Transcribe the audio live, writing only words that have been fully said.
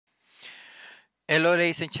Hello,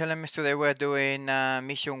 ladies and gentlemen. Today we're doing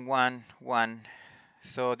mission 1-1.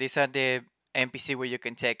 So these are the NPC where you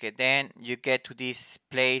can take it. Then you get to this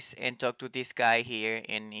place and talk to this guy here,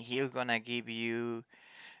 and he's gonna give you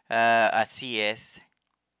a CS.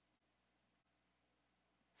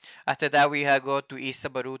 After that, we have go to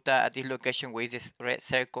Isabaruta at this location with this red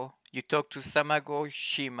circle. You talk to Samago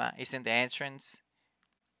Shima. It's in the entrance.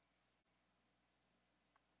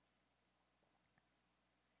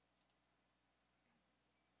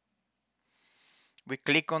 We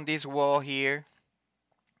click on this wall here.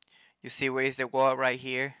 You see where is the wall right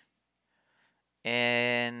here,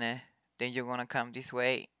 and then you're gonna come this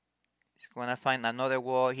way. You're gonna find another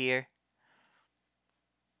wall here.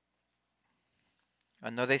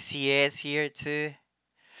 Another CS here too.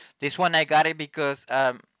 This one I got it because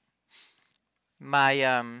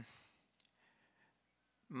my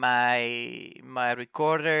my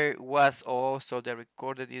recorder was off, so the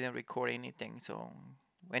recorder didn't record anything. So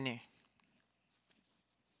when it,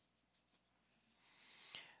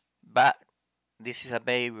 but this is a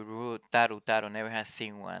baby root. Taru never has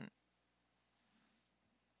seen one.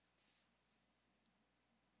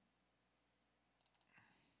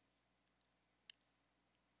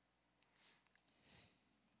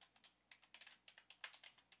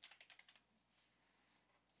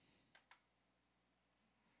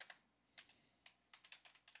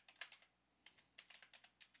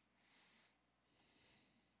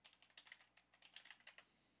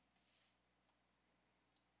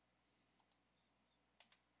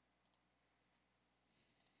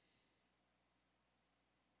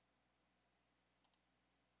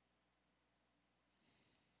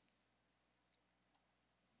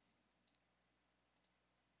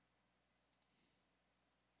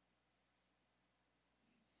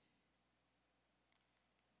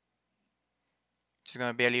 It's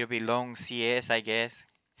gonna be a little bit long CS, I guess.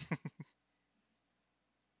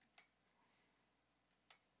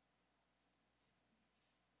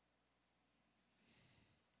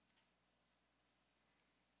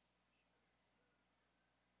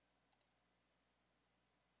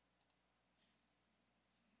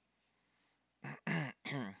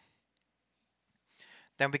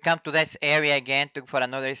 Then we come to this area again to for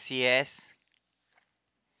another CS.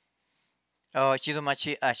 Oh,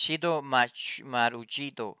 Marujido.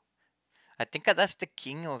 I think that's the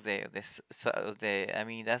king of the. I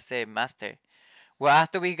mean, that's the master. Well,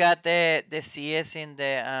 after we got the CS in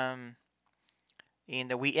the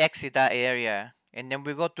we exit that area, and then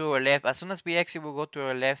we go to our left. As soon as we exit, we go to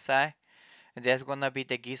our left side, and there's gonna be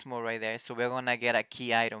the gizmo right there. So we're gonna get a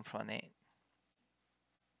key item from it.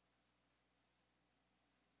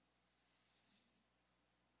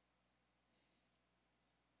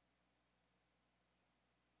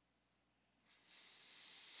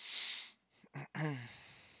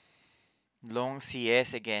 Long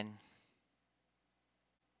CS again.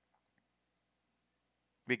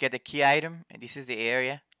 We get the key item, and this is the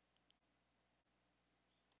area.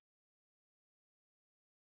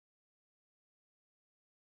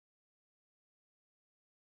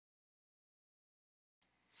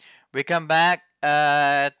 We come back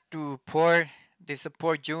to Port. This is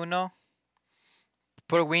Port Juno.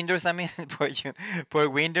 Port Windurst. I mean, Port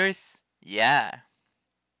Windurst. Yeah.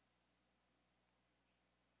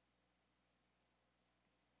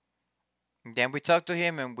 Then we talk to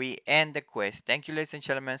him and we end the quest. Thank you, ladies and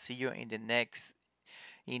gentlemen. See you in the next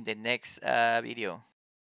video.